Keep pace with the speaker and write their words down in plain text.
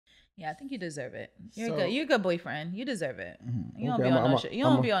Yeah, I think you deserve it. You're a good boyfriend. You deserve it. You don't Okay, be on no shit. You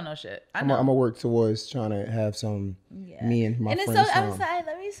don't be on no shit. I'm gonna work towards trying to have some me and my friends. And it's so I'm sorry.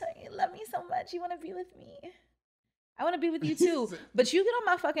 You love me so much. You want to be with me. I want to be with you too, but you get on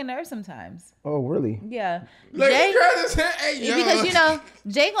my fucking nerves sometimes. Oh, really? Yeah. Jay, because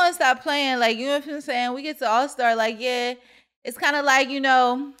Jay gonna stop playing. Like, you know what I'm saying? We get to All-Star. Like, yeah, it's kind of like,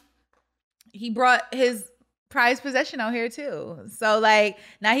 he brought his prized possession out here too. So like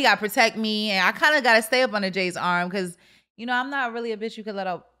now he got to protect me, and I kind of got to stay up under Jay's arm because I'm not really a bitch who could let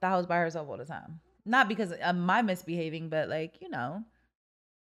out the house by herself all the time. Not because of my misbehaving, but like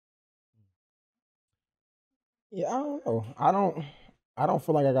Yeah, I don't know. I don't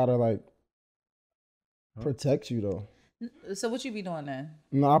feel like I gotta like protect you though. So what you be doing then?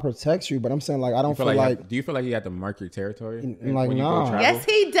 No, I protect you, but I'm saying like I don't feel like. Do you feel like you have to mark your territory? Like nah. Yes,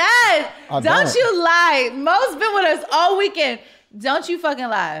 he does. Don't you lie. Mo's been with us all weekend. Don't you fucking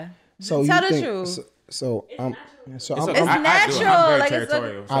lie. So tell the truth. It's natural. I'm very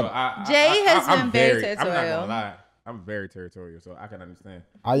territorial. Jay has been very territorial. I'm not gonna lie. I'm very territorial, so I can understand.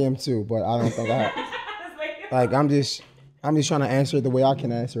 I am too, but I don't think like I'm just trying to answer it the way I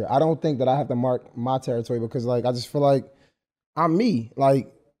can answer it. I don't think that I have to mark my territory because like I just feel like I'm me.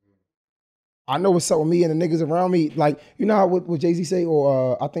 Like I know what's up with me and the niggas around me. Like how what Jay-Z say,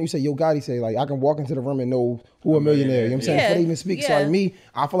 or I think you say Yo Gotti say, like I can walk into the room and know who a millionaire. You know what I'm saying? Before they even speak. So like me,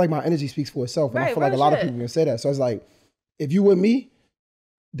 I feel like my energy speaks for itself. And I feel like a lot of people can say that. So it's like, if you with me,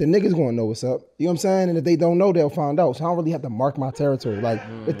 the niggas gonna know what's up. You know what I'm saying? And if they don't know, they'll find out. So I don't really have to mark my territory. Like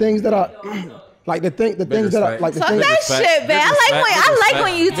the things that I like the things that I like. Talk that shit, man. I like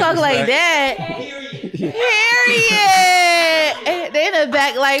when you talk like that. Period. They in the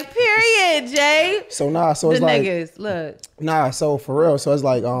back like period, Jay. So it's the like niggas, look. So for real. So it's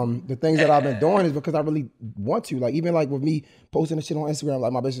like the things that I've been doing is because I really want to. Like even like with me posting the shit on Instagram,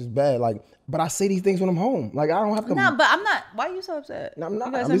 like my bitch is bad. Like, but I say these things when I'm home. Like I don't have to. Nah, but I'm not. Why are you so upset? No, I'm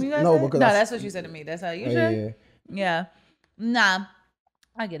not. Because that's what you said to me. That's how you should. Yeah. Nah.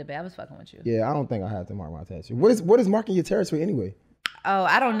 I get it, babe. I was fucking with you. Yeah, I don't think I have to mark my territory. What is marking your territory anyway? Oh,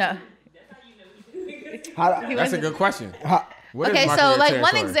 I don't know. That's a good question. Okay, so like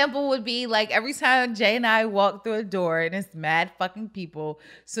one example would be like every time Jay and I walk through a door and it's mad fucking people.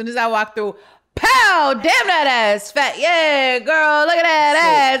 As soon as I walk through, pow! Damn that ass, fat. Yeah, girl, look at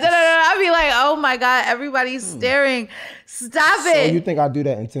that ass. I'd be like, oh my God, everybody's staring. Stop it. So you think I do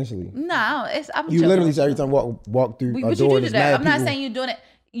that intentionally? No, I'm you literally say every time walk through a door. I'm not saying you're doing it.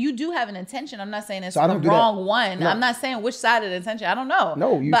 You do have an intention. I'm not saying it's the wrong one. No. I'm not saying which side of the intention. I don't know.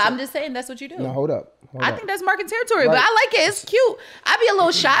 No, but I'm just saying that's what you do. No, hold up. I think that's marking territory, but I like it. It's cute. I be a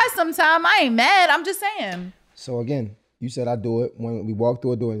little shy sometimes. I ain't mad. I'm just saying. So again, you said I do it when we walk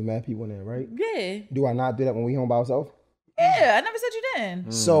through a door and there's mad people in there, right? Yeah. Do I not do that when we home by ourselves? Yeah, I never said you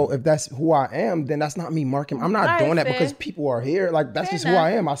didn't. So if that's who I am, then that's not me marking. I'm not doing that because people are here. Like that's just who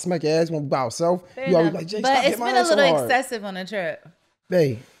I am. I smack your ass when we by ourselves. You always like, Jay, but it's been a little excessive on the trip.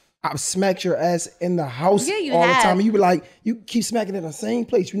 Babe, I've smacked your ass in the house all the time. And you be like, you keep smacking it in the same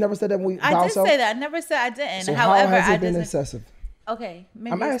place. You never said that when we by ourselves. I did say that. I never said I didn't. So however, how has it been excessive? Okay,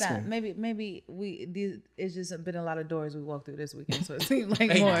 maybe I'm it's asking. not. Maybe it's just been a lot of doors we walked through this weekend, so it seemed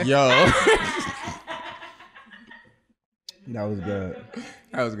like more. Yo. That was good.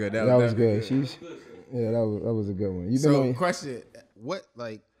 That was good. That was good. That was a good one. So question, what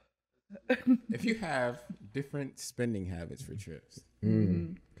like if you have different spending habits for trips,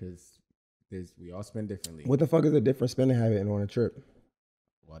 because we all spend differently. What the fuck is a different spending habit on a trip?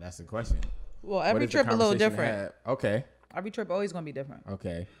 Well, that's the question. Well, every trip a little different. Okay. Every trip always gonna be different.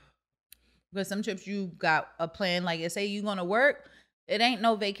 Okay. Because some trips you got a plan, like say you gonna work, it ain't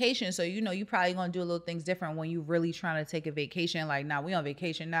no vacation. So you probably gonna do a little things different when you really trying to take a vacation. Like now we on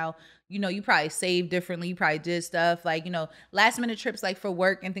vacation now. You probably save differently. You probably did stuff like, last minute trips like for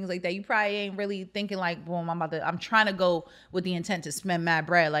work and things like that. You probably ain't really thinking like, boom, I'm trying to go with the intent to spend mad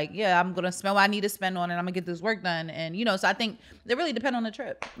bread. Like, yeah, I'm gonna spend what I need to spend on it. I'm gonna get this work done. And so I think they really depend on the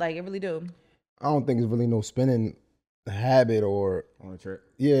trip. Like it really do. I don't think it's really no spending habit or on a trip.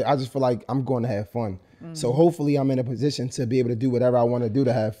 Yeah, I just feel like I'm going to have fun. So hopefully I'm in a position to be able to do whatever I want to do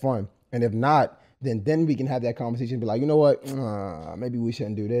to have fun. And if not, then we can have that conversation and be like, you know what, maybe we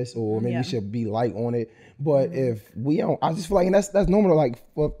shouldn't do this, or maybe we should be light on it. But if we don't, I just feel like, and that's normal, like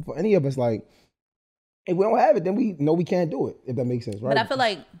for any of us, like if we don't have it, then we know we can't do it, if that makes sense, right? But I feel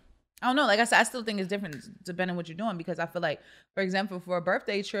like, I don't know, like I said, I still think it's different depending on what you're doing, because I feel like, for example, for a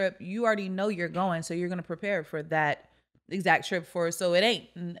birthday trip, you already know you're going, so you're going to prepare for that exact trip for, so it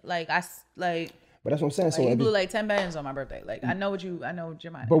ain't like But that's what I'm saying. Like, So you blew like 10 bands on my birthday. Like I know what your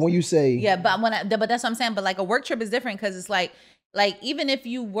mind. But when you say but that's what I'm saying. But like a work trip is different because it's like even if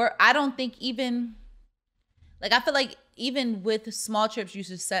you work, I don't think even like I feel like even with small trips you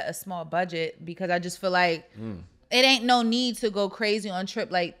should set a small budget because I just feel like it ain't no need to go crazy on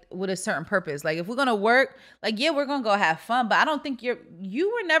trip like with a certain purpose. Like if we're gonna work, like yeah, we're gonna go have fun, but I don't think you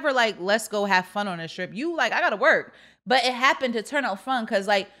were never like let's go have fun on a trip. You like I gotta work, but it happened to turn out fun because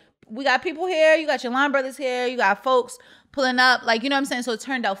like. We got people here, you got your line brothers here, you got folks pulling up, like, you know what I'm saying? So it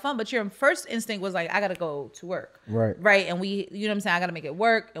turned out fun, but your first instinct was like, I gotta go to work. Right. And we, you know what I'm saying? I gotta make it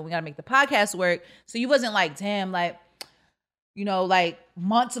work and we gotta make the podcast work. So you wasn't like, damn, like, you know, like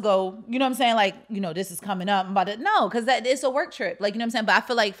months ago, you know what I'm saying? Like, you know, this is coming up. I'm about to, no, because it's a work trip. Like, you know what I'm saying? But I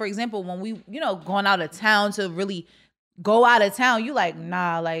feel like, for example, when we, you know, going out of town to really go out of town, you like,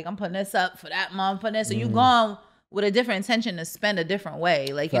 nah, like I'm putting this up for that month, putting this. So you gone with a different intention to spend a different way.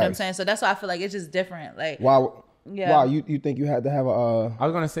 Like, you know what I'm saying? So that's why I feel like it's just different. Like, wow, you think you had to have a I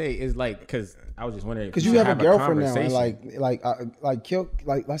was gonna say is like because I was just wondering because you have a girlfriend now and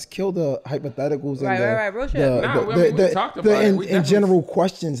let's kill the hypotheticals and real shit. we talked about it. In general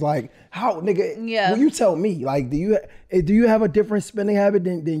questions like how nigga when you tell me like do you have a different spending habit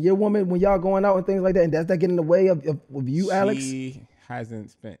than your woman when y'all going out and things like that, and does that get in the way of you, Alex? She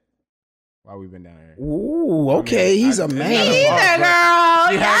hasn't spent while we've been down here. Ooh, okay, he's a man. Me either,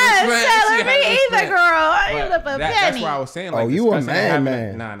 girl. Yes, telling me either, girl. I ain't left a penny. That's why I was saying. Like, you a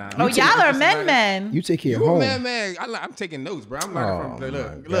man. Nah. Oh, y'all are men. You take care of home. Man. I'm taking notes, bro. I'm learning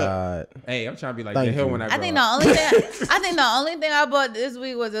from. Look. Hey, I'm trying to be like the hill when I grow up. I think the only thing I bought this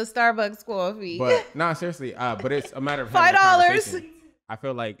week was a Starbucks coffee. But seriously. But it's a matter of $5. I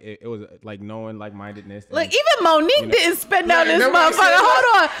feel like it was like knowing like-mindedness. Look, even Monique didn't spend on this motherfucker.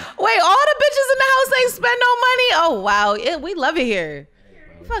 Hold on. Wait, all the bitches in the house ain't spend no money? Oh, wow. We love it here.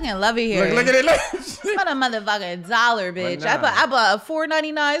 We fucking love it here. Look at it. What a motherfucking dollar, bitch. I bought a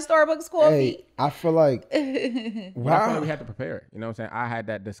 $4.99 Starbucks coffee. Hey, I feel like, I feel like we had to prepare it. You know what I'm saying? I had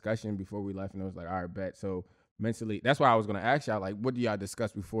that discussion before we left and it was like, all right, bet. So mentally, that's why I was going to ask y'all, like, what do y'all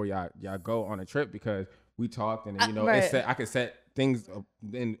discuss before y'all go on a trip? Because we talked and, you know, I could set things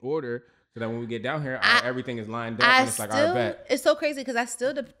in order so that when we get down here, everything is lined up and it's like our bet. It's so crazy because I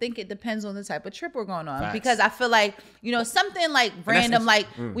still think it depends on the type of trip we're going on. Facts. Because I feel like, you know, something like random, like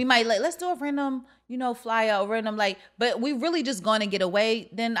we might like, let's do a random, you know, fly out, random, like, but we really just going to get away.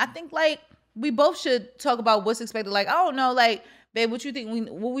 Then I think like we both should talk about what's expected. Like, I don't know, like, babe, what you think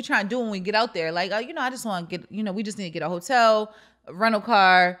what we trying to do when we get out there? Like, you know, I just want to get, you know, we just need to get a hotel, a rental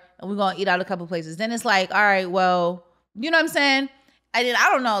car, and we're going to eat out a couple places. Then it's like, all right, well, you know what I'm saying? I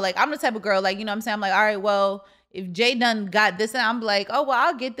don't know. Like, I'm the type of girl, like, you know what I'm saying? I'm like, all right, well, if Jay done got this, and I'm like, oh, well,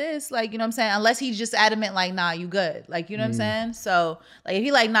 I'll get this. Like, you know what I'm saying? Unless he's just adamant, like, nah, you good. Like, you know what I'm saying? So, like, if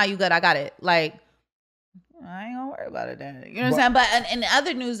he like, nah, you good, I got it. Like, I ain't gonna worry about it then. You know what I'm saying? But in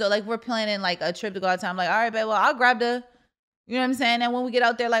other news, though, like, we're planning, like, a trip to go out of town. I'm like, all right, babe, well, I'll grab the, you know what I'm saying? And when we get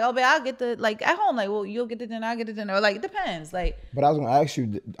out there, like, oh, babe, I'll get the, like, at home, like, well, you'll get the dinner, I'll get the dinner. Or, like, it depends. Like, but I was gonna ask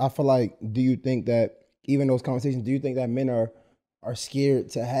you, I feel like, do you think that, even those conversations, do you think that men are scared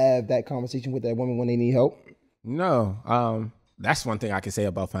to have that conversation with that woman when they need help? No. That's one thing I can say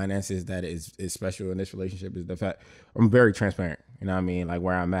about finances that is special in this relationship is the fact I'm very transparent. You know what I mean? Like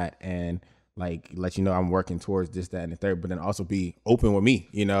where I'm at and like let you know I'm working towards this, that, and the third, but then also be open with me,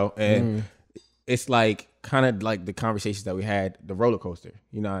 you know? And it's like kind of like the conversations that we had, the roller coaster,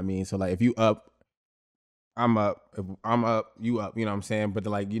 you know what I mean? So like if you up, I'm up. If I'm up, you up. You know what I'm saying? But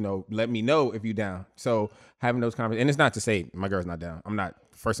like, you know, let me know if you down. So having those conversations, and it's not to say my girl's not down. I'm not.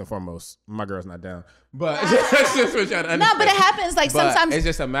 First and foremost, my girl's not down. But that's just what y'all understand. No, but it happens. Like but sometimes it's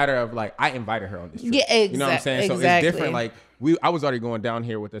just a matter of like I invited her on this trip. Yeah, exactly. You know what I'm saying? So it's different. Like I was already going down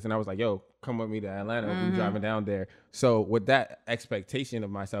here with us, and I was like, "Yo, come with me to Atlanta. We driving down there." So with that expectation of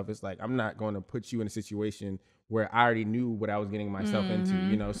myself, it's like I'm not going to put you in a situation where I already knew what I was getting myself into,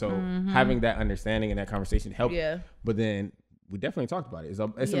 you know? So having that understanding and that conversation helped. Yeah. But then we definitely talked about it.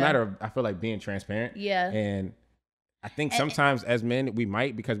 It's a matter of, I feel like being transparent. Yeah. And I think sometimes as men, we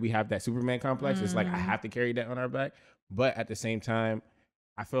might, because we have that Superman complex. It's like, I have to carry that on our back. But at the same time,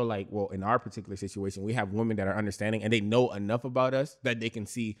 I feel like, well, in our particular situation, we have women that are understanding and they know enough about us that they can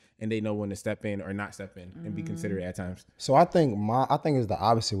see and they know when to step in or not step in and be considerate at times. So I think it's the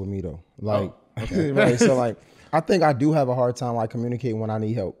opposite with me though. Like, right. So like, I think I do have a hard time like communicating when I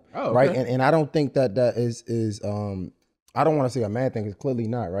need help. Right. And I don't think that is I don't want to say a man thing. It's clearly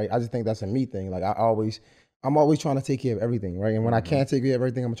not, right? I just think that's a me thing. Like I'm always trying to take care of everything, right? And when I can't take care of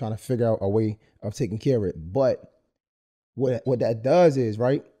everything, I'm trying to figure out a way of taking care of it. But what that does is,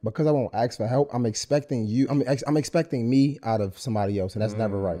 right, because I won't ask for help, I'm expecting you, I'm expecting me out of somebody else, and that's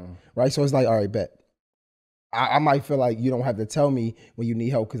never right? So it's like, all right, bet. I might feel like you don't have to tell me when you need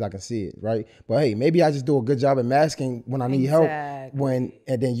help because I can see it, right? But hey, maybe I just do a good job at masking when I need help, and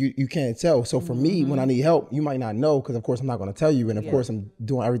then you can't tell. So for me, when I need help, you might not know because of course I'm not going to tell you, and of course I'm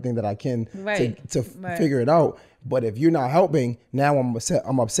doing everything that I can to figure it out. But if you're not helping, now I'm upset.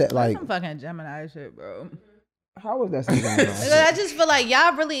 That's like some fucking Gemini shit, bro. How is that something? I just feel like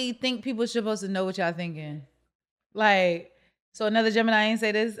y'all really think people supposed to know what y'all thinking, like. So another Gemini ain't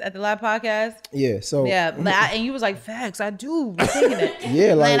say this at the live podcast? Yeah, so... Yeah, and you was like, facts, I do. Be thinking it.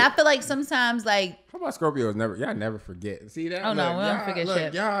 Yeah, like... And I feel like sometimes, like... How about Scorpios? Y'all never forget. See that? Oh, no, we don't forget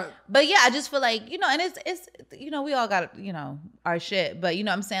shit. But yeah, I just feel like, and it's we all got, our shit. But you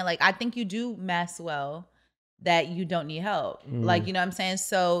know what I'm saying? Like, I think you do mask well that you don't need help. Like, you know what I'm saying?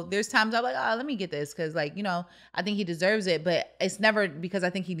 So there's times I'm like, oh, let me get this. Because like, I think he deserves it. But it's never because I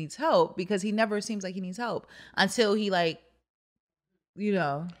think he needs help. Because he never seems like he needs help until he like...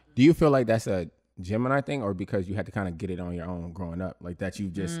 Do you feel like that's a Gemini thing, or because you had to kind of get it on your own growing up, like that you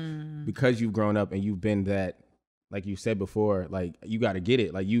just because you've grown up and you've been that, like you said before, like you got to get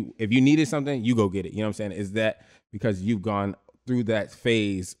it, like if you needed something, you go get it, you know what I'm saying? Is that because you've gone through that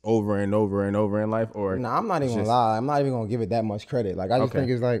phase over and over and over in life? Or no, I'm not even gonna lie, I'm not even gonna give it that much credit. Like I just think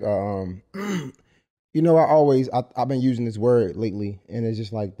it's like I've been using this word lately, and it's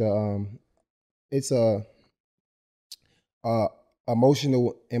just like it's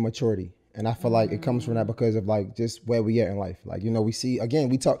emotional immaturity, and I feel like it comes from that because of like just where we at in life. Like we see, again,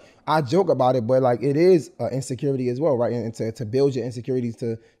 we talk, I joke about it, but like it is insecurity as well, right? And to build your insecurities,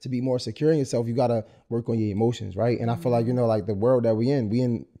 to be more secure in yourself, you gotta work on your emotions, right? And I feel like like the world that we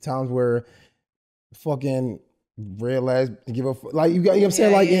in times where fucking real ass give a like you know what I'm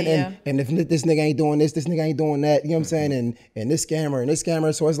saying, like and if this nigga ain't doing this nigga ain't doing that, you know what I'm saying, and this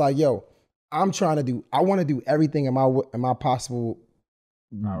scammer, so it's like, yo, I want to do everything in my possible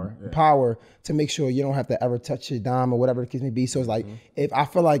power to make sure you don't have to ever touch your dime or whatever the case may be. So it's like, if I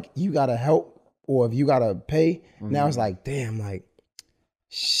feel like you gotta help or if you gotta pay, now it's like, damn, like,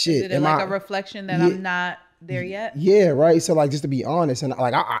 shit. Is it like a reflection that I'm not there yet? Yeah, right. So like, just to be honest, and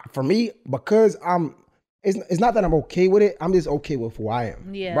like, for me, because it's not that I'm okay with it. I'm just okay with who I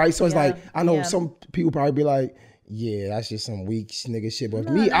am. Yeah. Right. So it's like, I know some people probably be like, yeah, that's just some weak nigga shit. But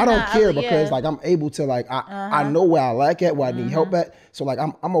me, I don't care because like I'm able to like I know where I lack at, where I need help at. So like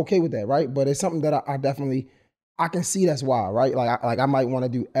I'm okay with that, right? But it's something that I definitely can see that's why, right? Like I might want to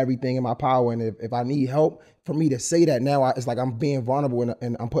do everything in my power, and if I need help, for me to say that now, it's like I'm being vulnerable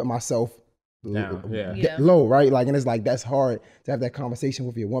and I'm putting myself low, right? Like, and it's like that's hard to have that conversation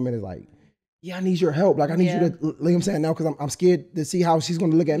with your woman. It's like, yeah, I need your help. Like, I need you to, like I'm saying now, because I'm scared to see how she's going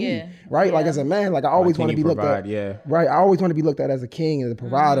to look at me, right? Yeah. Like, as a man, like, I always want to be looked at, right? I always want to be looked at as a king, as a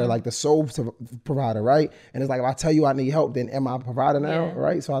provider, like the sole provider, right? And it's like, if I tell you I need help, then am I a provider now,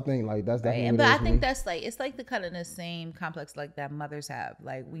 right? So I think, like, that's definitely But I think that's, like, it's like the kind of the same complex, like, that mothers have.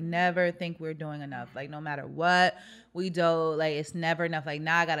 Like, we never think we're doing enough. Like, no matter what we do, like, it's never enough. Like,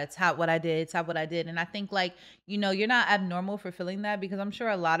 now I got to top what I did. And I think, like, you're not abnormal for feeling that, because I'm sure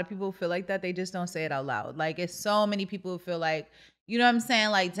a lot of people feel like that. They just don't say it out loud. Like, it's so many people who feel like, you know what I'm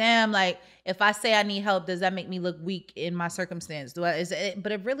saying? Like, damn, like, if I say I need help, does that make me look weak in my circumstance? But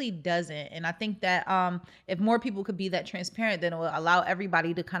it really doesn't. And I think that if more people could be that transparent, then it will allow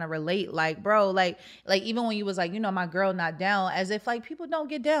everybody to kind of relate. Like, bro, like even when you was like, my girl not down, as if like people don't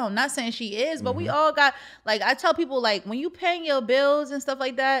get down. Not saying she is, but we all got, like, I tell people, like, when you paying your bills and stuff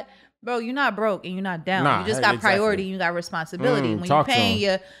like that, bro, you're not broke and you're not down. You just got priority and you got responsibility. When you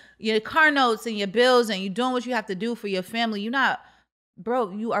paying your car notes and your bills and you're doing what you have to do for your family, you're not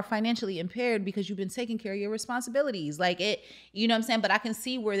broke. You are financially impaired because you've been taking care of your responsibilities. Like, it, you know what I'm saying? But I can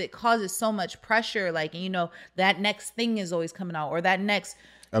see where it causes so much pressure. Like, that next thing is always coming out, or that next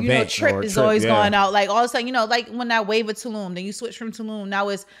trip is always going out. Like, all of a sudden, like when that wave of Tulum, then you switch from Tulum, now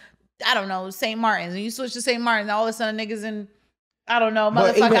it's, I don't know, St. Martin's, and you switch to St. Martin's, and all of a sudden niggas in, I don't know,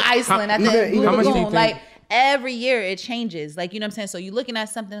 motherfucking Iceland at the Blue Lagoon. Like, every year it changes. Like, you know what I'm saying? So you're looking at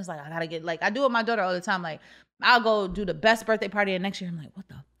something, it's like, I gotta get, like, I do it with my daughter all the time. Like, I'll go do the best birthday party, and next year I'm like, what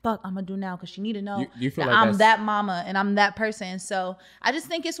the fuck I'm gonna do now? Because she need to know you feel that like I'm that mama and I'm that person. So I just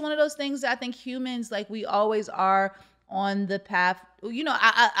think it's one of those things that I think humans, like, we always are on the path.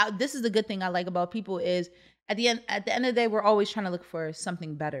 I this is the good thing I like about people is at the end of the day, we're always trying to look for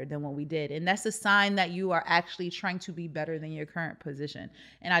something better than what we did. And that's a sign that you are actually trying to be better than your current position.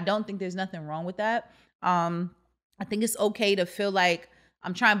 And I don't think there's nothing wrong with that. I think it's okay to feel like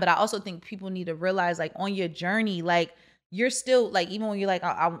I'm trying, but I also think people need to realize, like, on your journey, like, you're still like, even when you're like,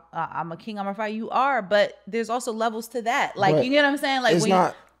 I'm a king, I'm a fire, you are, but there's also levels to that. Like, But you get what I'm saying? Like, it's when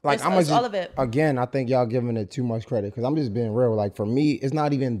not like I'm it's just, all of it. again, I think y'all giving it too much credit because I'm just being real. Like for me, it's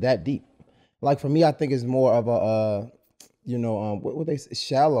not even that deep. Like for me, I think it's more of a what they say,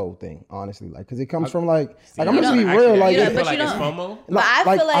 shallow thing, honestly. Like because it comes from like I'm just be real. Like, Yeah, you but feel you like it's don't. FOMO? But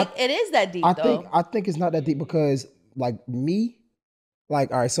I feel like it is that deep though. I think it's not that deep because like me,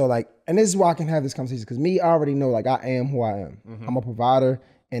 like all right, so like, and this is why I can have this conversation because me, I already know like I am who I am. I'm a provider,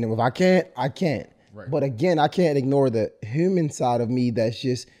 and if I can't, I can't. Right. But again, I can't ignore the human side of me. That's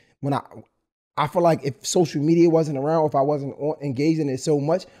just when I feel like if social media wasn't around, if I wasn't engaged in it so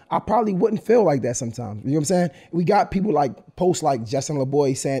much, I probably wouldn't feel like that sometimes. You know what I'm saying? We got people like posts like Justin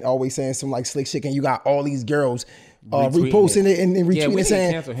LeBoy always saying some like slick shit, and you got all these girls reposting it and retweeting it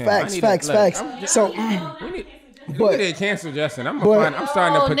saying facts. So, we need to cancel Justin. I'm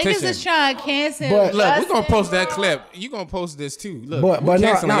starting a petition. Niggas is trying to cancel. But look, we're gonna post that clip. You gonna post this too. Look, but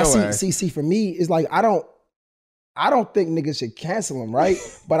no, see, for me, it's like I don't think niggas should cancel him, right?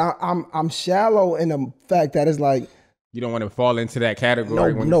 But I'm shallow in the fact that it's like you don't want to fall into that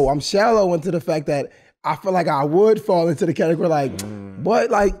category. No, I'm shallow into the fact that I feel like I would fall into the category like, but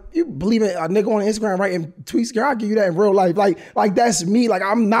like you believe it, a nigga on Instagram writing tweets, girl, I'll give you that in real life. Like that's me. Like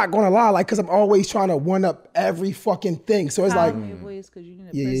I'm not gonna lie, like because I'm always trying to one up every fucking thing. So it's like your voice because you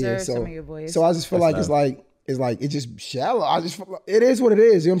need to preserve some of your voice. So I just feel like it's like it's just shallow. I just feel like it is what it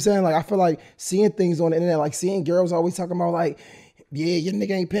is. You know what I'm saying? Like I feel like seeing things on the internet, like seeing girls always talking about like, yeah, your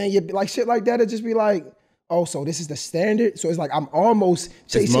nigga ain't paying you, like shit like that. It just be like, oh, so this is the standard. So it's like I'm almost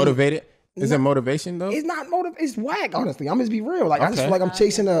chasing. It's motivated. Is it motivation though? It's not It's whack. Honestly, I'm just be real. Like I just feel like I'm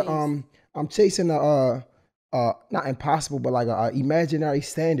chasing a not impossible, but like a imaginary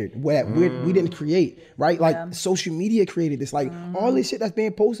standard where we didn't create, right? Like social media created this. Like all this shit that's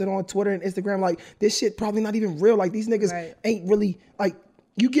being posted on Twitter and Instagram, like this shit probably not even real. Like these niggas ain't really like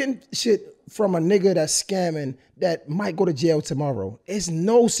you getting shit from a nigga that's scamming that might go to jail tomorrow. It's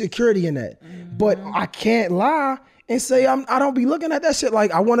no security in that. But I can't lie and say I don't be looking at that shit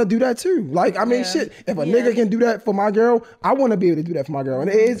like I want to do that too. Like I mean, shit. If a nigga can do that for my girl, I want to be able to do that for my girl. And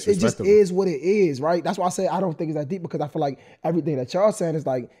it just is what it is, right? That's why I say I don't think it's that deep because I feel like everything that y'all saying is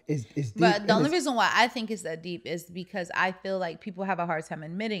like is deep. But the only reason why I think it's that deep is because I feel like people have a hard time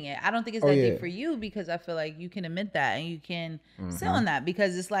admitting it. I don't think it's that deep for you because I feel like you can admit that and you can sit on that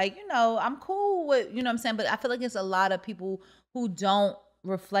because it's like, I'm cool with, you know what I'm saying? But I feel like it's a lot of people who don't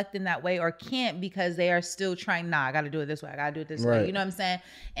reflect in that way or can't because they are still trying, I gotta do it this way, I gotta do it this way, you know what I'm saying?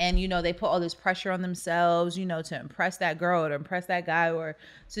 And they put all this pressure on themselves, to impress that girl or to impress that guy or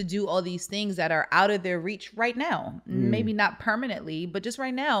to do all these things that are out of their reach right now. Maybe not permanently, but just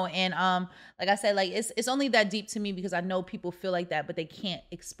right now. And like I said, like it's only that deep to me because I know people feel like that, but they can't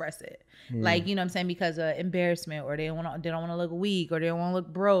express it. Like, you know what I'm saying? Because of embarrassment or they don't want to look weak or they don't want to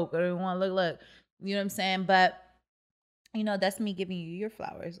look broke or they don't want to look, you know what I'm saying? But that's me giving you your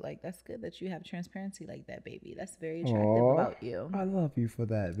flowers. Like, that's good that you have transparency like that, baby. That's very attractive about you. I love you for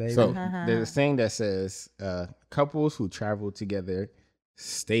that, baby. So there's a saying that says, couples who travel together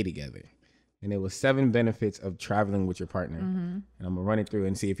stay together. And it was 7 benefits of traveling with your partner. And I'm going to run it through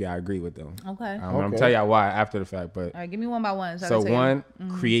and see if y'all agree with them. Okay. I'm going to tell y'all why after the fact. But all right, give me one by one. So 1,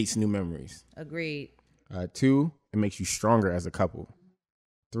 creates new memories. Agreed. 2, it makes you stronger as a couple.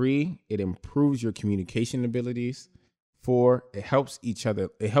 3, it improves your communication abilities. 4, it helps each other.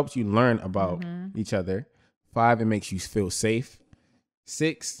 It helps you learn about each other. 5, it makes you feel safe.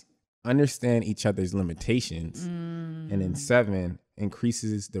 6, understand each other's limitations. And then 7,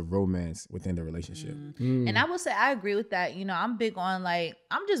 increases the romance within the relationship. And I will say I agree with that. I'm big on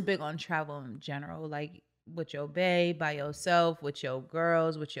I'm just big on travel in general. Like with your bae, by yourself, with your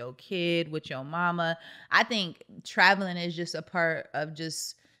girls, with your kid, with your mama. I think traveling is just a part of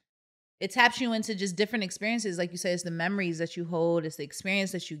it taps you into just different experiences. Like you said, it's the memories that you hold. It's the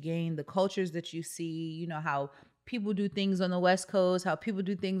experience that you gain, the cultures that you see, how people do things on the West Coast, how people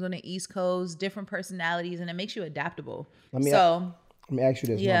do things on the East Coast, different personalities, and it makes you adaptable. Let me ask you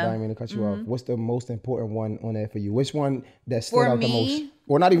this, I didn't mean to cut you off. What's the most important one on there for you? Which one that stood out the most?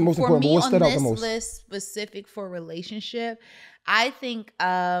 Or not even most important, but what stood out the most? For me, on this list specific for relationship, I think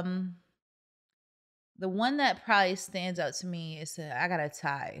the one that probably stands out to me is I got a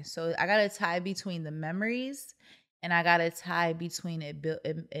tie. So I got a tie between the memories and I got a tie between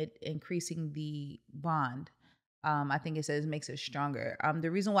it increasing the bond. I think it says makes it stronger. The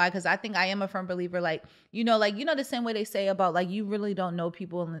reason why, because I think I am a firm believer, the same way they say about you really don't know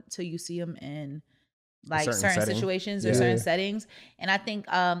people until you see them in like certain situations or Yeah. certain settings. And I think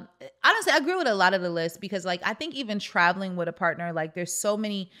honestly I agree with a lot of the list, because like I think even traveling with a partner, like there's so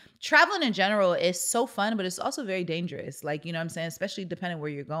many, traveling in general is so fun, but it's also very dangerous, like, you know what I'm saying, especially depending where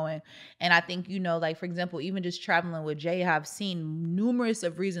you're going. And I think, you know, like for example, even just traveling with Jay, I've seen numerous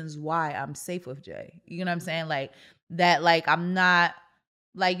of reasons why I'm safe with Jay, you know what I'm saying, like that, like I'm not,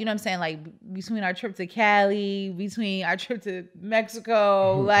 like, you know what I'm saying, like between our trip to Cali, between our trip to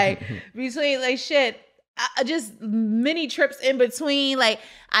Mexico, like between like shit, just many trips in between, like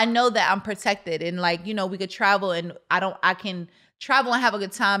I know that I'm protected, and like, you know, we could travel and I can travel and have a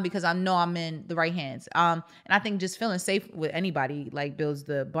good time because I know I'm in the right hands. And I think just feeling safe with anybody like builds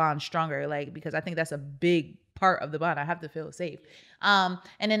the bond stronger, like, because I think that's a big part of the bond. I have to feel safe. And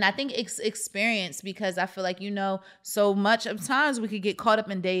then I think experience, because I feel like, you know, so much of times we could get caught up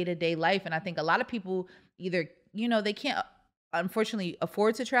in day-to-day life. And I think a lot of people either, you know, they can't unfortunately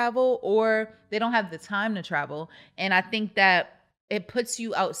afford to travel, or they don't have the time to travel. And I think that it puts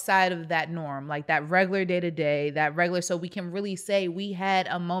you outside of that norm, like that regular day-to-day, that regular, so we can really say we had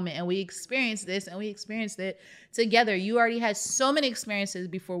a moment and we experienced this and we experienced it together. You already had so many experiences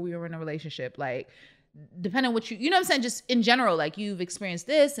before we were in a relationship, like depending on what you know what I'm saying, just in general, like you've experienced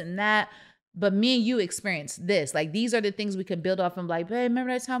this and that, but me and you experienced this. Like these are the things we can build off and like, hey,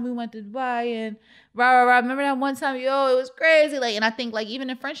 remember that time we went to Dubai and rah. Remember that one time, yo, it was crazy. Like, and I think like even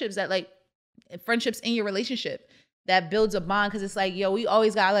in friendships, that like friendships in your relationship, that builds a bond, because it's like, yo, we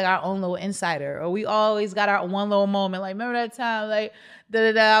always got like our own little insider, or we always got our one little moment. Like, remember that time, like,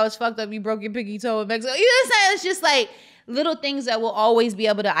 I was fucked up, you broke your pinky toe in Mexico. You know what I'm saying? It's just like little things that we'll always be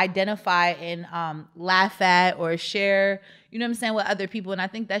able to identify and laugh at or share, you know what I'm saying, with other people. And I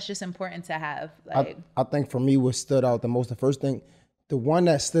think that's just important to have. Like, I think for me, what stood out the most, the first thing, the one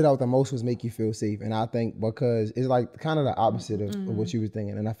that stood out the most was make you feel safe. And I think because it's like kind of the opposite of what you were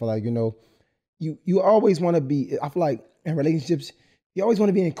thinking. And I feel like, you know, you always want to be, I feel like in relationships, you always want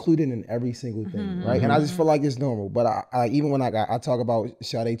to be included in every single thing, right? And I just feel like it's normal. But I even when I talk about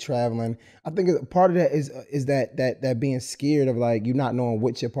Sade traveling, I think part of that is that being scared of like you not knowing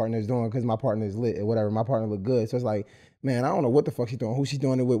what your partner is doing, because my partner is lit or whatever. My partner look good, so it's like, man, I don't know what the fuck she's doing, who she's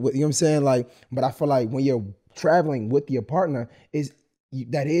doing it with, you know what I'm saying? Like, but I feel like when you're traveling with your partner,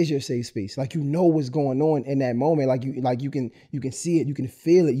 that is your safe space. Like, you know what's going on in that moment. Like you can see it, you can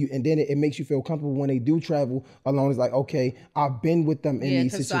feel it. And then it makes you feel comfortable when they do travel alone. It's like, okay, I've been with them in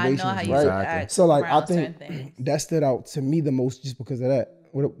these situations, right? Exactly. So like, I think that stood out to me the most just because of that.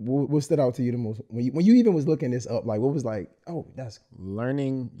 What stood out to you the most when you even was looking this up? Like, what was like, oh, that's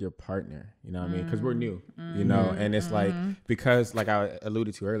learning your partner. You know what I mean? Because we're new, you know, and it's like, because like I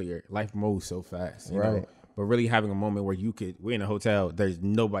alluded to earlier, life moves so fast, you know? But really having a moment where we're in a hotel, there's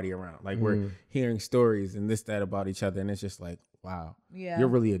nobody around. Like we're hearing stories and this, that about each other. And it's just like, wow, you're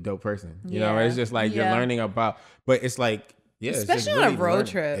really a dope person. You know, it's just like you're learning about, but it's like, especially on a road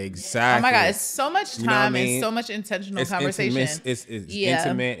trip. Exactly. Oh my God, it's so much time and so much intentional conversation. It's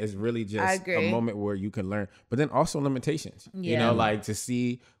intimate. It's really just a moment where you can learn, but then also limitations, you know, like to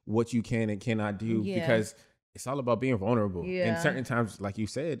see what you can and cannot do, because it's all about being vulnerable. And certain times, like you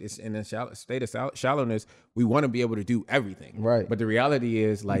said, it's in a state of shallowness. We want to be able to do everything. Right. But the reality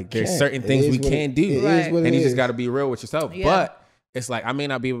is, like, there's certain things we can't do. And you just got to be real with yourself. But it's like, I may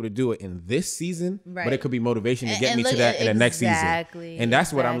not be able to do it in this season, but it could be motivation to get me to that in the next season. And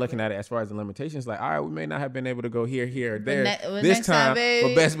that's what I'm looking at it as far as the limitations. Like, all right, we may not have been able to go here, or there this time,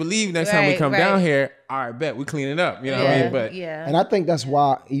 but best believe next time we come down here, all right, bet we clean it up. You know what I mean? But and I think that's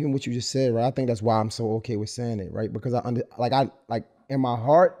why, even what you just said, right? I think that's why I'm so okay with saying it, right? Because I in my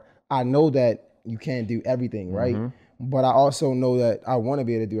heart, I know that you can't do everything, right? But I also know that I want to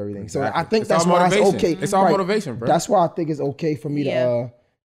be able to do everything. So I think that's why it's okay. It's all motivation, bro. That's why I think it's okay for me to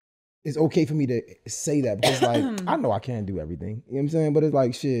say that, because like I know I can't do everything. You know what I'm saying? But it's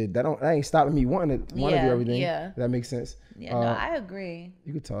like, shit, that ain't stopping me wanting to do everything. Yeah. That makes sense. Yeah, no, I agree.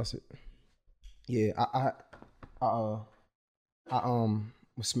 You could toss it. Yeah, I was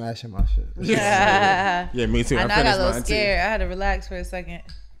smashing my shit. Yeah. Yeah, me too. I got a little scared. I had to relax for a second.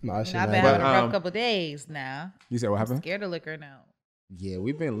 No, I've been having a rough couple days now. You said what happened? I'm scared of liquor now. Yeah,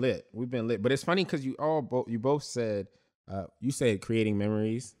 we've been lit. But it's funny because you both said you said creating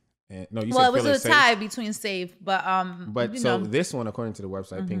memories. And no, you said it was a tie between safe, but so this one, according to the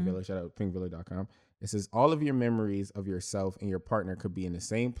website Pink Village, shout out pinkvillage.com, it says all of your memories of yourself and your partner could be in the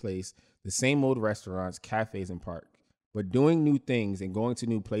same place, the same old restaurants, cafes, and parks. But doing new things and going to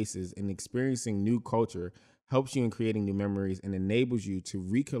new places and experiencing new culture helps you in creating new memories, and enables you to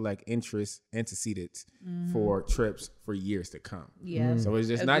recollect interests, antecedents for trips for years to come. Yeah. So it's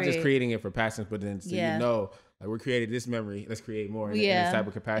just not just creating it for passion, but then so you know, like we created this memory, let's create more in this type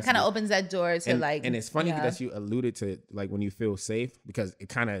of capacity. It kind of opens that door to and it's funny that you alluded to like when you feel safe, because it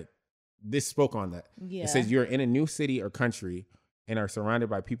kind of, this spoke on that. It says you're in a new city or country and are surrounded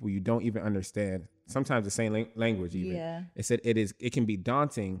by people you don't even understand, sometimes the same language even. Yeah. It said it can be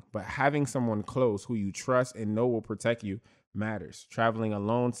daunting, but having someone close who you trust and know will protect you matters. Traveling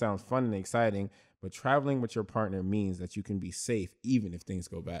alone sounds fun and exciting, but traveling with your partner means that you can be safe even if things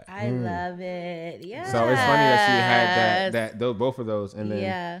go bad. I love it. Yeah. So it's funny that you had both of those. And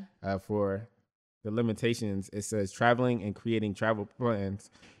then for the limitations, it says traveling and creating travel plans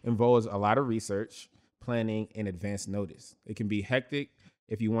involves a lot of research, planning, and advance notice. It can be hectic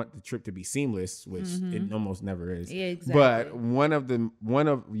if you want the trip to be seamless, which it almost never is. Yeah, exactly. But one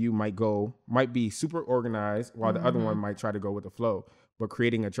of you might be super organized, while the other one might try to go with the flow. But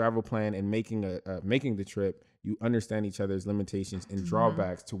creating a travel plan and making the trip, you understand each other's limitations and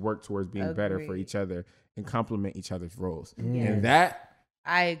drawbacks to work towards being better for each other and complement each other's roles. And that,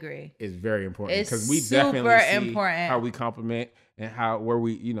 I agree, is very important, because we definitely see how we complement and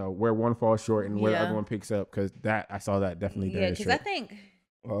where one falls short and where the other one picks up. Because I saw that definitely. Yeah, because I think.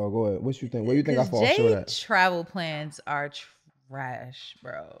 Oh, go ahead. What you think? Where you think I fall short at? Travel plans are trash,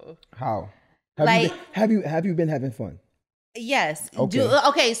 bro. How? Have you been having fun? Yes.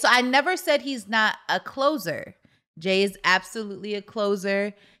 Okay. So I never said he's not a closer. Jay is absolutely a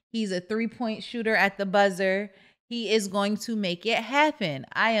closer. He's a 3-point shooter at the buzzer. He is going to make it happen.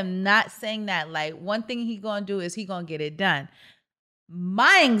 I am not saying that. Like, one thing he gonna do is he gonna get it done.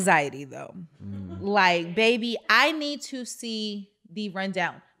 My anxiety, though, like, baby, I need to see the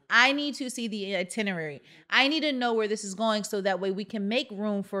rundown. I need to see the itinerary. I need to know where this is going, so that way we can make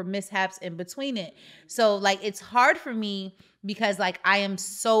room for mishaps in between it. So, like, it's hard for me because, like, I am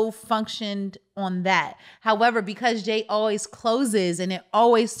so functioned on that. However, because Jay always closes and it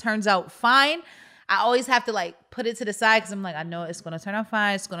always turns out fine, I always have to, like, put it to the side, because I'm like, I know it's going to turn out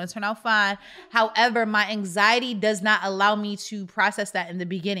fine. It's going to turn out fine. However, my anxiety does not allow me to process that in the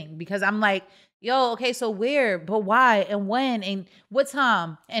beginning, because I'm like, yo, okay, so where, but why, and when, and what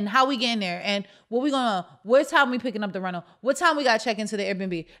time, and how we getting there, and what time we picking up the rental, what time we got to check into the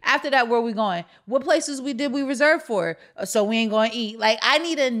Airbnb, after that, where we going, what places we reserve for, so we ain't going to eat. Like, I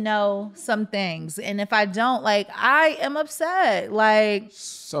need to know some things, and if I don't, like, I am upset. Like,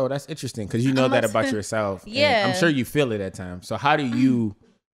 so that's interesting, because you know that about yourself. Yeah, I'm sure you feel it at times. So how do you,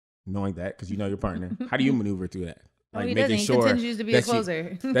 knowing that, because you know your partner, how do you maneuver through that? Like, he making sure continues to be a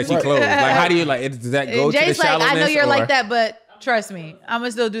closer. That she closed. Like, how do you, like, does that go Jay's to the shallowness? Like, I know you're like that, but trust me, I'm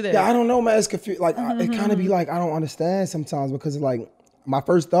gonna still do that. Yeah, I don't know, man. It's confused. Like, it kind of be like, I don't understand sometimes, because, like, my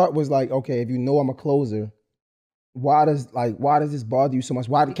first thought was like, okay, if you know I'm a closer, why does this bother you so much?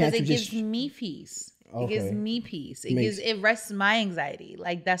 Why can't you just? It gives me peace. It gives me peace. It rests my anxiety.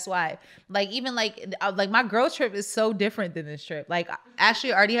 Like, that's why. Like, even like my girl trip is so different than this trip. Like,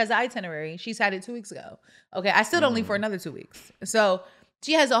 Ashley already has the itinerary. She's had it 2 weeks ago. Okay, I still don't leave for another 2 weeks. So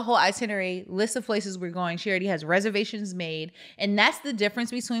she has a whole itinerary, list of places we're going. She already has reservations made. And that's the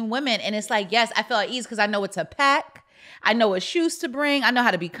difference between women. And it's like, yes, I feel at ease because I know what to pack. I know what shoes to bring. I know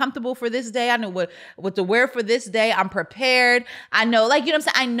how to be comfortable for this day. I know what to wear for this day. I'm prepared. I know, like, you know what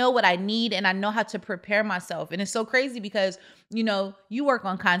I'm saying? I know what I need, and I know how to prepare myself. And it's so crazy because, you know, you work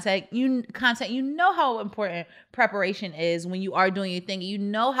on content. You know how important preparation is when you are doing your thing. You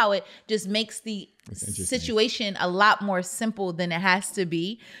know how it just makes the situation a lot more simple than it has to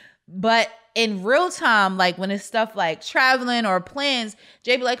be. But in real time, like when it's stuff like traveling or plans,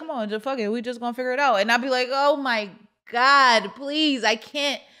 Jay be like, come on, just fuck it. We just gonna figure it out. And I'll be like, oh my God, please, I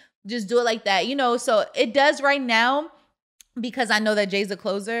can't just do it like that. You know, so it does right now because I know that Jay's a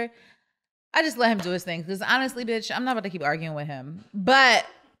closer. I just let him do his thing because honestly, bitch, I'm not about to keep arguing with him. But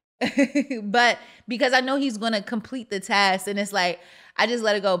because I know he's going to complete the task and it's like, I just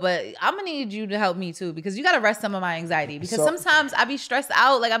let it go. But I'm going to need you to help me too because you got to rest some of my anxiety because sometimes I be stressed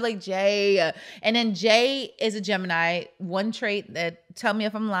out. Like I'm like, Jay. And then Jay is a Gemini. One trait that, tell me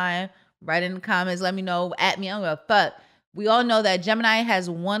if I'm lying, write in the comments, let me know, at me, I don't give a fuck. We all know that Gemini has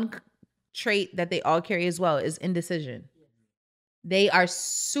one trait that they all carry as well is indecision. They are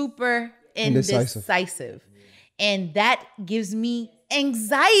super indecisive. And that gives me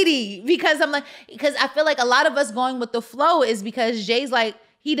anxiety because I feel like a lot of us going with the flow is because Jay's like,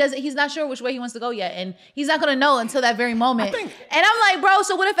 he's not sure which way he wants to go yet. And he's not going to know until that very moment. And I'm like, bro,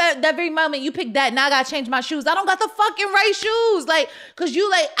 so what if at that very moment you pick that and I got to change my shoes? I don't got the fucking right shoes. Like, cause you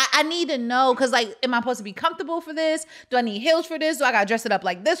like, I need to know. Cause like, am I supposed to be comfortable for this? Do I need heels for this? Do I got to dress it up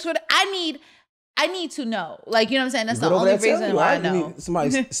like this? I I need to know. Like, you know what I'm saying? That's You the good over only there, Taylor? reason You why I alright? You know. need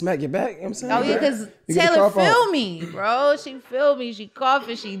somebody smack your back. You know what I'm saying? Oh yeah, because You get a Taylor cough on. feel me, bro. She feel me. She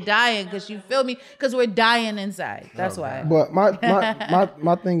coughing. She dying because she feel me. Because we're dying inside. That's why. But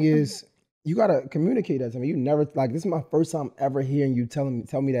my thing is, you gotta communicate that to me. You never like this is my first time ever hearing you tell me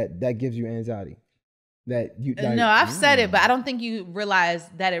that gives you anxiety. That you like, No, I've said it, but I don't think you realize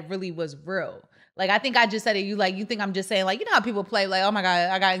that it really was real. Like, I think I just said it. You think I'm just saying, like, you know how people play, like, oh my God,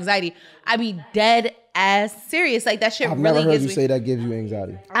 I got anxiety. I be dead ass serious. Like, that shit I've really never heard gives you me. say that gives you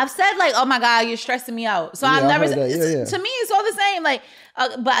anxiety. I've said, like, oh my God, you're stressing me out. So I've Yeah, never I've heard that. Yeah. To me, it's all the same. Like,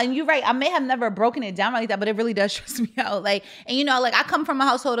 but you're right. I may have never broken it down like that, but it really does stress me out. Like, and you know, like, I come from a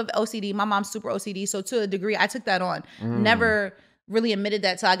household of OCD. My mom's super OCD. So to a degree, I took that on. Never really admitted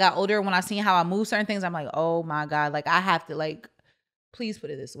that till I got older. When I seen how I move certain things, I'm like, oh my God, like, I have to, like, please put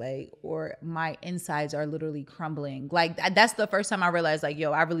it this way, or my insides are literally crumbling. Like, that's the first time I realized, like,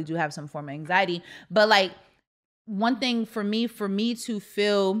 yo, I really do have some form of anxiety. But like, one thing for me to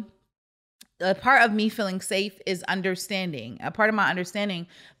feel, a part of me feeling safe is understanding. A part of my understanding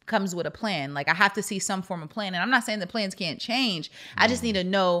comes with a plan. Like, I have to see some form of plan. And I'm not saying the plans can't change. I just need to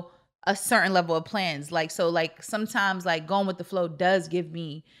know a certain level of plans. Like, so like sometimes like going with the flow does give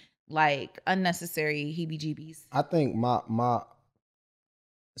me like unnecessary heebie-jeebies. I think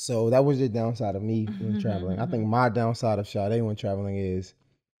so that was the downside of me when traveling. I think my downside of Sade when traveling is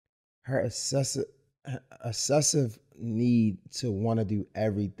her excessive need to want to do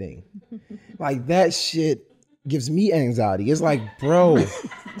everything. Like, that shit gives me anxiety. It's like, bro,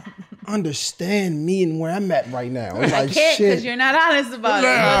 understand me and where I'm at right now. It's like, I can't because shit. you're not honest about it.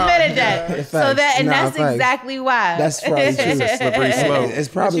 You admitted that. So that, and that's exactly why. That's probably true. Slippery slope. It's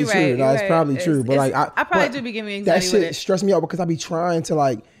probably But true. you're No, right, it's probably true. But like, I probably do be giving you anxiety that with shit it. stressed me out because I be trying to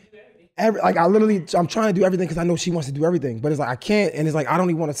like, I'm trying to do everything because I know she wants to do everything, but it's like I can't, and it's like I don't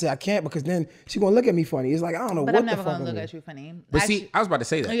even want to say I can't because then she gonna look at me funny. It's like I don't know But what I'm the never fuck. gonna look at you funny. But see, I was about to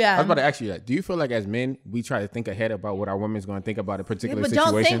say that. Yeah. I was about to ask you that. Do you feel like as men, we try to think ahead about what our women's going to think about a particular but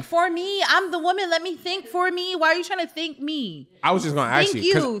situation? don't think for me. I'm the woman. Let me think for me. Why are you trying to think me? I was just going to ask Think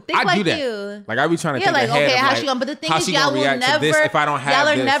you. 'cause you. Think I like do that. you. Like, I be trying to Yeah, think like, ahead okay, of, how like, she gonna? But the thing how is, she y'all gonna will react never. to this if I don't have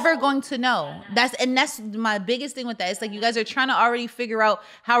y'all are this. never going to know. That's my biggest thing with that. It's like you guys are trying to already figure out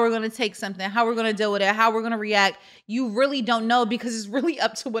how we're gonna take something, how we're gonna deal with it, how we're gonna react. You really don't know because it's really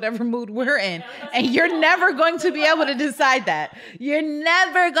up to whatever mood we're in, and you're never going to be able to decide that. You're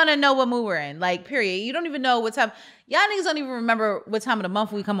never gonna know what mood we're in. Like, period. You don't even know what time. Y'all niggas don't even remember what time of the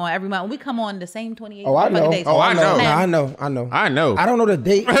month we come on every month. We come on the same 28 Oh, I know. days. Oh, I know. I know. I don't know the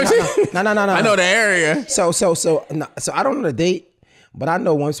date. No. I know the area. So I don't know the date, but I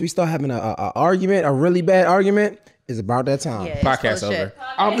know once we start having a argument, a really bad argument, is about that time. Yeah, it's Podcast full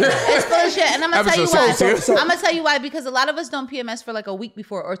of over. shit. It's full of shit. And I'm gonna tell you why. Episode 62. I'm gonna tell you why, because a lot of us don't PMS for like a week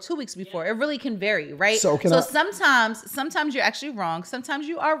before or 2 weeks before. It really can vary, right? So sometimes you're actually wrong. Sometimes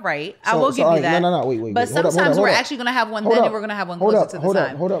you are right. I will give you that. No, wait. But Hold up, sometimes hold we're up. actually gonna have one Hold then, up. and we're gonna have one Hold closer up, to the hold up,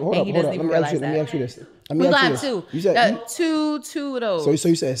 time. hold up. And he doesn't even realize Let me that. ask you this. We're gonna have two. You said two of those. So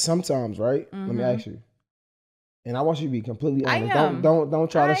you said sometimes, right? Let me ask you. And I want you to be completely I honest. am.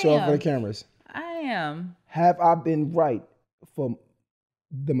 Don't try to I show up for am. the cameras. I am. Have I been right for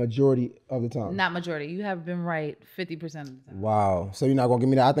the majority of the time? Not majority. You have been right 50% of the time. Wow. So you're not gonna give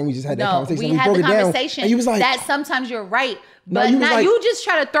me that? I think we just had that No, conversation. we had the broke it down, conversation and you was like, that sometimes you're right, No, but you was now like- you just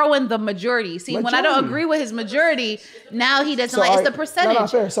try to throw in the majority. See, when I don't Majority. agree with his majority, now he doesn't So, like it's the alright, percentage. no,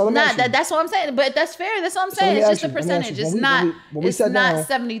 fair. So let me ask you. That's what I'm saying. But that's fair. That's what I'm So saying. let me It's ask just the you, let me ask percentage. you. It's When not. we It's sat not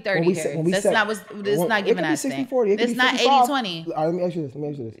down- 70-30 here. when we That's sat- not what's. It's when- not it giving could be us thing. 60-40. It could It's be not 55. 80-20. All right, let me ask you this.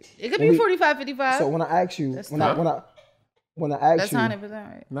 It could When be we- 45-55. So when I ask you, That's when tough. I ask That's you, 100%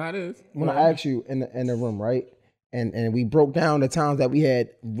 right. No, it is. when I asked you in the room, right? And we broke down the times that we had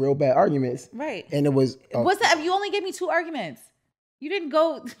real bad arguments. Right. And it was What's that? You only gave me 2 arguments. You didn't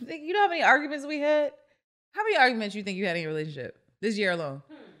go. You know how many arguments we had? How many arguments you think you had in your relationship this year alone?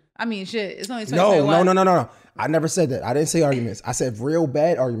 I mean, shit. It's only 2021. No. I never said that. I didn't say arguments. I said real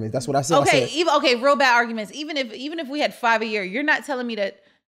bad arguments. That's what I said. Okay, I said, real bad arguments. Even if we had 5 a year, you're not telling me that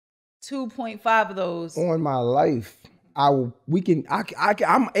 2.5 of those. on my life, I'm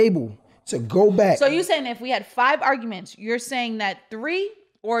able to go back. So you saying if we had 5 arguments, you're saying that 3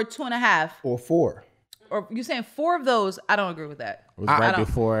 or 2.5, or 4. or you saying 4 of those? I don't agree with that. It was right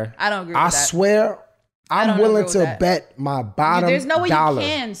before. I don't agree with I that. swear, I'm don't willing agree to with that. bet my bottom There's no way dollar. you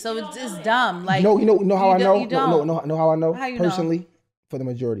can. So it's dumb. Like No, you know how I know? You don't. No, how I know? How you know? Personally, for the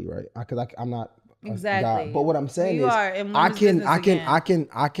majority, right? Because I'm not a Exactly. guy. But what I'm saying You is, are in I women's business again.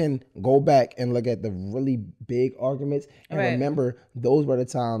 I can go back and look at the really big arguments and Right. remember those were the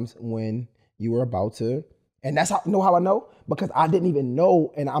times when you were about to And that's how I know, because I didn't even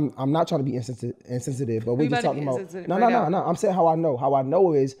know, and I'm not trying to be insensitive, but we're just talking about no. I'm saying how I know. How I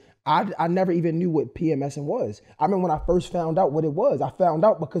know is I never even knew what PMSing was. I remember when I first found out what it was. I found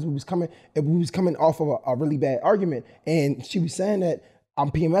out because we was coming off of a really bad argument, and she was saying that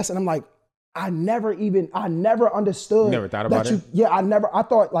I'm PMS, and I'm like, I never understood. You never thought about it? Yeah, I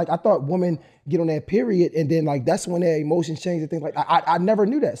thought women get on their period, and then like that's when their emotions change and things like that. I never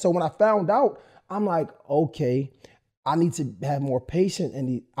knew that. So when I found out, I'm like, okay, I need to have more patience,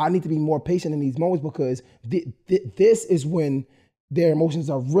 and I need to be more patient in these moments, because this is when their emotions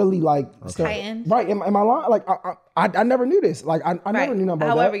are really like heightened. Right? Am I lying? Like I never knew this. Like I never knew nothing about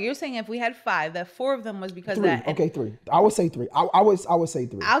However, that. you're saying if we had 5, that 4 of them was because 3. of that. Okay, 3. I would say 3. I would say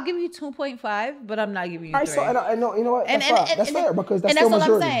 3. I'll give you 2.5, but I'm not giving you 3. All right, so I know, you know what? That's fair, because that's and still that's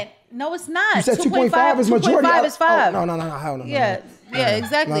majority. all I'm saying. No, it's not. You said 2.5 is majority. 2.5 is 5. Oh, no, hell no. Yeah,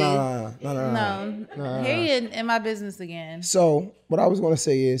 exactly. No. Here you in my business again. So what I was gonna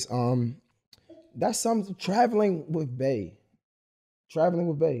say is, that's some traveling with Bae.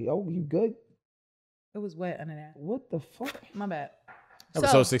 Oh, you good? It was wet under that. What the fuck? My bad.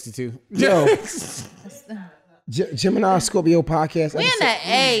 Episode 62. Yo. Gemini Scorpio Podcast. We in the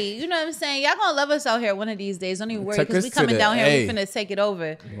A. You know what I'm saying? Y'all gonna love us out here one of these days. Don't even worry, because we coming down here. We finna take it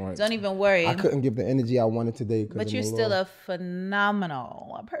over. Right. Don't even worry. I couldn't give the energy I wanted today. But you're still a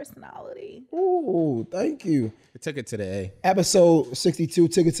phenomenal personality. Ooh, thank you. We took it to the A. Episode 62,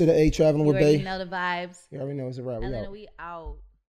 took it to the A, traveling with Bae. You already know the vibes. You already know it's a wrap. And then we out.